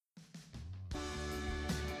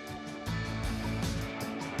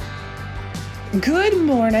Good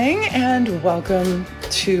morning and welcome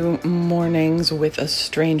to Mornings with a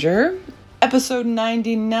Stranger, episode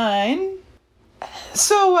 99.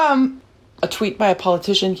 So, a tweet by a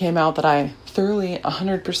politician came out that I thoroughly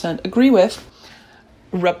 100% agree with.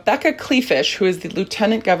 Rebecca Kleefisch, who is the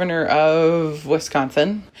lieutenant governor of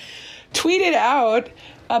Wisconsin, tweeted out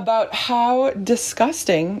about how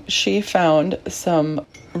disgusting she found some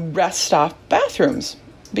rest stop bathrooms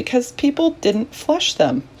because people didn't flush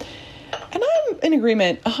them. And I'm in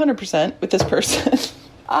agreement 100% with this person.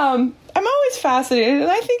 I'm always fascinated, and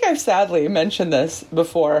I think I've sadly mentioned this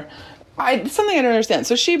before. Something I don't understand.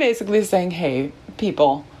 So she basically is saying, hey,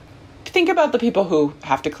 people, think about the people who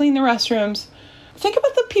have to clean the restrooms. Think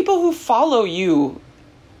about the people who follow you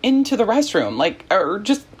into the restroom, or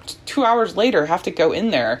just 2 hours later have to go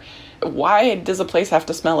in there. Why does a place have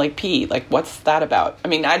to smell like pee? What's that about? I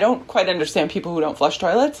mean, I don't quite understand people who don't flush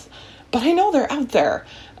toilets, but I know they're out there.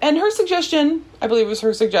 And her suggestion, I believe it was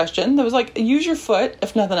her suggestion, that was use your foot,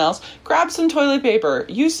 if nothing else. Grab some toilet paper.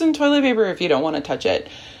 Use some toilet paper if you don't want to touch it.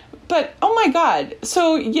 But, oh my God.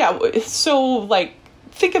 So, think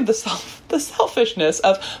of the selfishness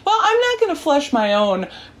of, well, I'm not going to flush my own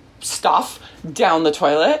stuff down the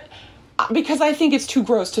toilet because I think it's too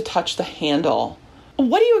gross to touch the handle.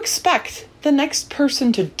 What do you expect the next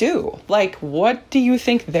person to do? What do you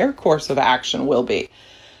think their course of action will be?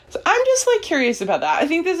 So I'm just curious about that. I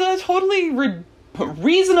think this is a totally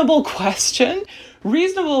reasonable question,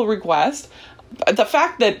 reasonable request. The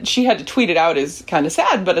fact that she had to tweet it out is kind of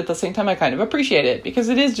sad, but at the same time, I kind of appreciate it because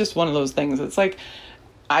it is just one of those things. It's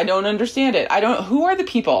I don't understand it. Who are the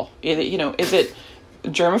people? Is it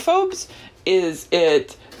germaphobes? Is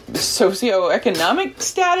it socioeconomic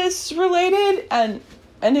status related? And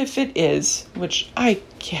if it is, which I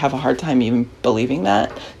have a hard time even believing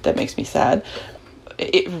that makes me sad.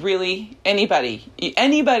 It really, anybody,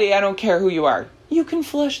 I don't care who you are, you can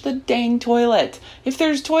flush the dang toilet. If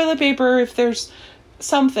there's toilet paper, if there's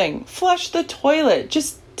something, flush the toilet.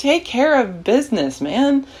 Just take care of business,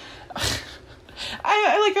 man.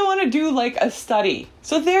 I want to do a study.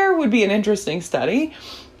 So there would be an interesting study.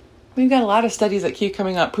 We've got a lot of studies that keep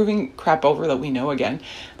coming up, proving crap over that we know again.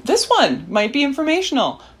 This one might be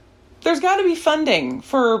informational. There's got to be funding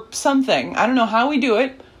for something. I don't know how we do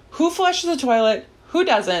it. Who flushes the toilet? Who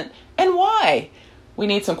doesn't? And why? We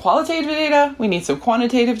need some qualitative data. We need some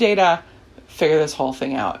quantitative data. Figure this whole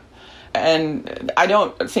thing out. And I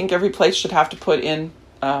don't think every place should have to put in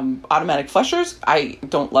automatic flushers. I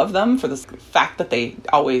don't love them for the fact that they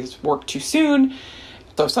always work too soon.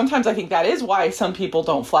 So sometimes I think that is why some people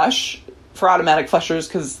don't flush for automatic flushers,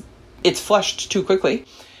 because it's flushed too quickly.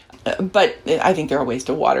 But I think there are ways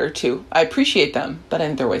to water too. I appreciate them, but I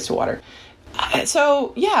think there are ways to water.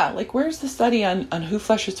 So, yeah, where's the study on who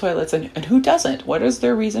flushes toilets and who doesn't? What is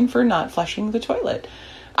their reason for not flushing the toilet?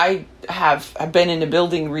 I've been in a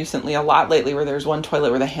building recently, a lot lately, where there's one toilet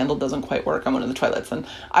where the handle doesn't quite work on one of the toilets. And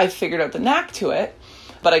I've figured out the knack to it,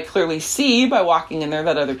 but I clearly see by walking in there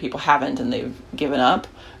that other people haven't and they've given up.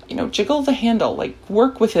 Jiggle the handle,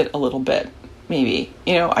 work with it a little bit, maybe.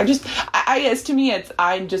 I just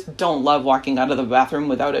don't love walking out of the bathroom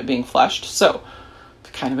without it being flushed. So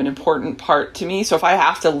kind of an important part to me. So if I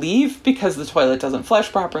have to leave because the toilet doesn't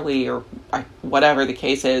flush properly or whatever the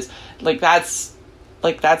case is, that's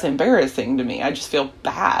embarrassing to me. I just feel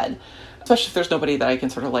bad, especially if there's nobody that I can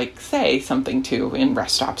sort of say something to. In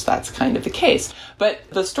rest stops, that's kind of the case. But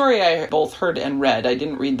the story I both heard and read, I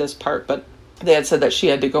didn't read this part, but they had said that she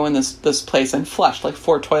had to go in this place and flush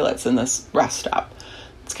 4 toilets in this rest stop.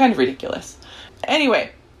 It's kind of ridiculous.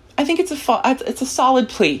 Anyway, I think it's a solid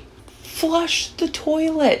plea. Flush the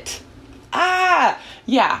toilet. Yeah.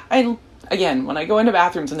 Again, when I go into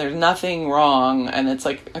bathrooms and there's nothing wrong and it's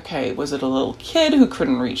okay, was it a little kid who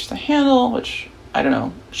couldn't reach the handle, which I don't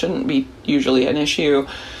know, shouldn't be usually an issue.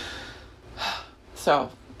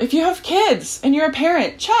 So if you have kids and you're a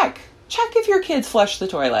parent, check if your kids flush the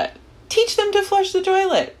toilet. Teach them to flush the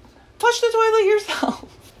toilet. Flush the toilet yourself.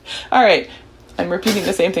 All right. I'm repeating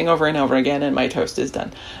the same thing over and over again and my toast is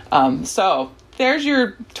done. So there's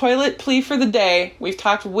your toilet plea for the day. We've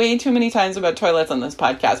talked way too many times about toilets on this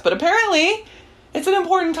podcast, but apparently it's an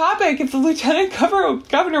important topic. If the lieutenant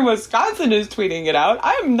governor of Wisconsin is tweeting it out,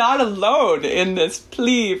 I am not alone in this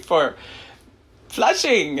plea for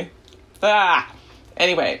flushing.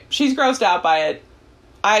 Anyway, she's grossed out by it.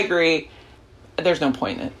 I agree. There's no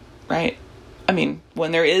point in it, right? I mean,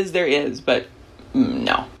 when there is, but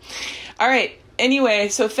no. All right. Anyway,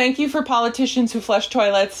 so thank you for politicians who flush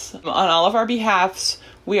toilets on all of our behalfs.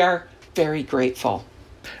 We are very grateful.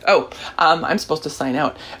 Oh, I'm supposed to sign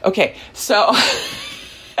out. Okay, so,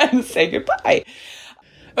 and say goodbye.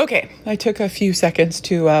 Okay, I took a few seconds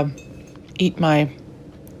to eat my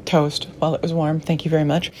toast while it was warm. Thank you very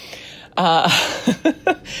much.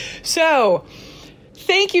 So,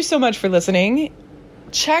 thank you so much for listening.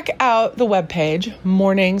 Check out the webpage,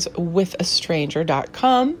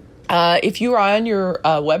 morningswithastranger.com. If you are on your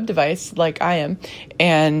web device like I am,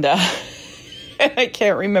 and I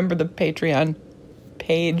can't remember the Patreon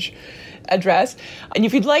page address, and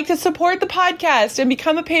if you'd like to support the podcast and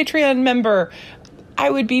become a Patreon member, I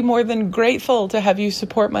would be more than grateful to have you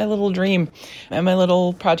support my little dream and my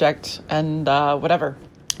little project and whatever.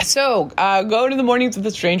 So go to the Mornings with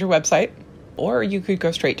a Stranger website, or you could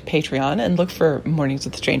go straight to Patreon and look for Mornings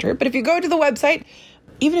with a Stranger. But if you go to the website,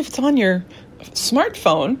 even if it's on your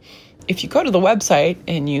smartphone, if you go to the website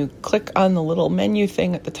and you click on the little menu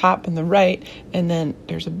thing at the top on the right, and then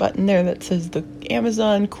there's a button there that says the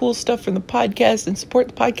Amazon cool stuff from the podcast and support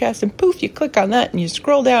the podcast, and poof, you click on that and you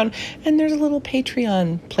scroll down and there's a little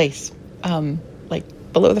Patreon place, like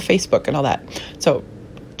below the Facebook and all that. So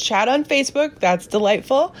chat on Facebook. That's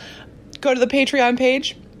delightful. Go to the Patreon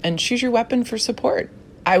page and choose your weapon for support.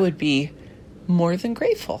 I would be more than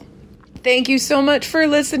grateful. Thank you so much for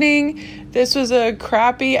listening. This was a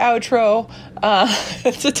crappy outro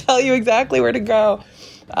to tell you exactly where to go.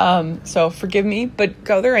 So forgive me, but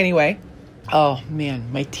go there anyway. Oh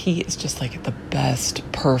man, my tea is just like at the best,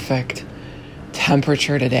 perfect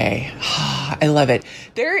temperature today. I love it.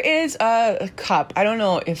 There is a cup. I don't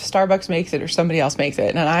know if Starbucks makes it or somebody else makes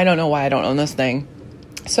it, and I don't know why I don't own this thing.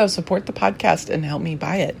 So support the podcast and help me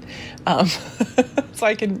buy it, so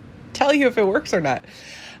I can tell you if it works or not.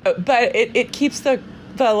 But it keeps the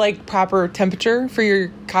like proper temperature for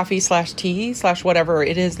your coffee / tea / whatever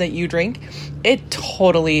it is that you drink. It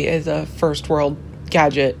totally is a first world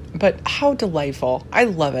gadget, but how delightful. I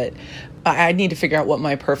love it. I need to figure out what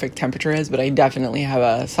my perfect temperature is, but I definitely have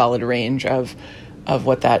a solid range of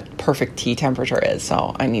what that perfect tea temperature is.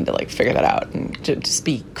 So I need to like figure that out, and to just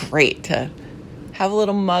be great to have a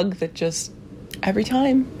little mug that just every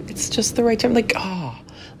time it's just the right time. Like, oh,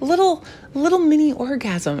 little mini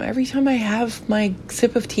orgasm every time I have my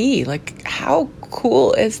sip of tea. Like, how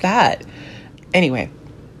cool is that? Anyway,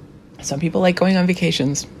 some people like going on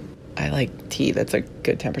vacations. I like tea that's a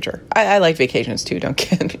good temperature. I like vacations too. Don't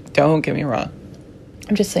get me wrong.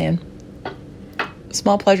 I'm just saying,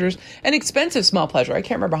 small pleasures, an expensive small pleasure. I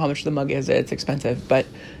can't remember how much the mug is. It's expensive, but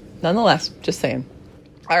nonetheless, just saying.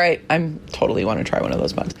 All right, I'm totally want to try one of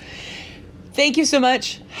those mugs. Thank you so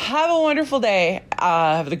much. Have a wonderful day.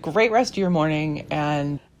 Have a great rest of your morning.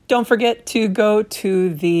 And don't forget to go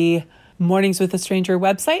to the Mornings with a Stranger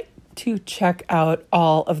website to check out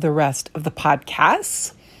all of the rest of the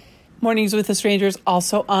podcasts. Mornings with a Stranger is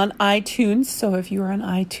also on iTunes. So if you're an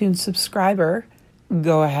iTunes subscriber,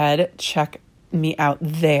 go ahead, check me out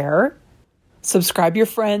there. Subscribe your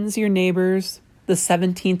friends, your neighbors, the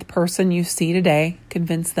 17th person you see today.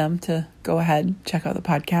 Convince them to go ahead, check out the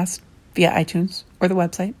podcast via iTunes or the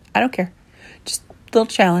website. I don't care. Just a little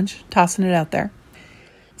challenge, tossing it out there.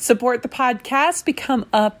 Support the podcast. Become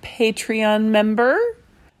a Patreon member.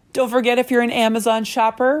 Don't forget, if you're an Amazon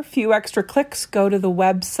shopper, a few extra clicks, go to the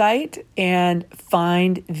website and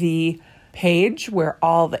find the page where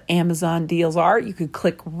all the Amazon deals are. You could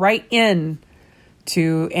click right in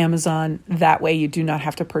to Amazon. That way you do not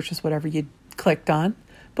have to purchase whatever you clicked on.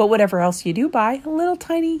 But whatever else you do buy, a little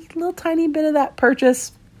tiny bit of that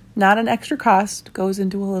purchase, not an extra cost, goes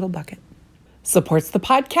into a little bucket. Supports the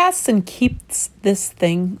podcast and keeps this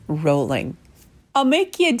thing rolling. I'll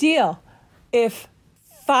make you a deal. If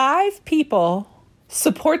 5 people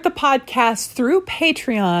support the podcast through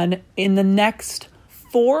Patreon in the next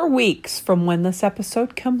 4 weeks from when this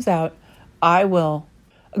episode comes out, I will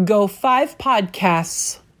go 5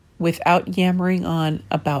 podcasts without yammering on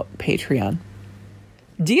about Patreon.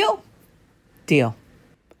 Deal? Deal.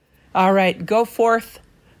 All right, go forth,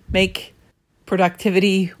 make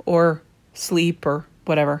productivity or sleep or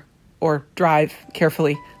whatever, or drive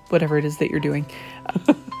carefully, whatever it is that you're doing.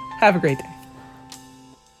 Have a great day.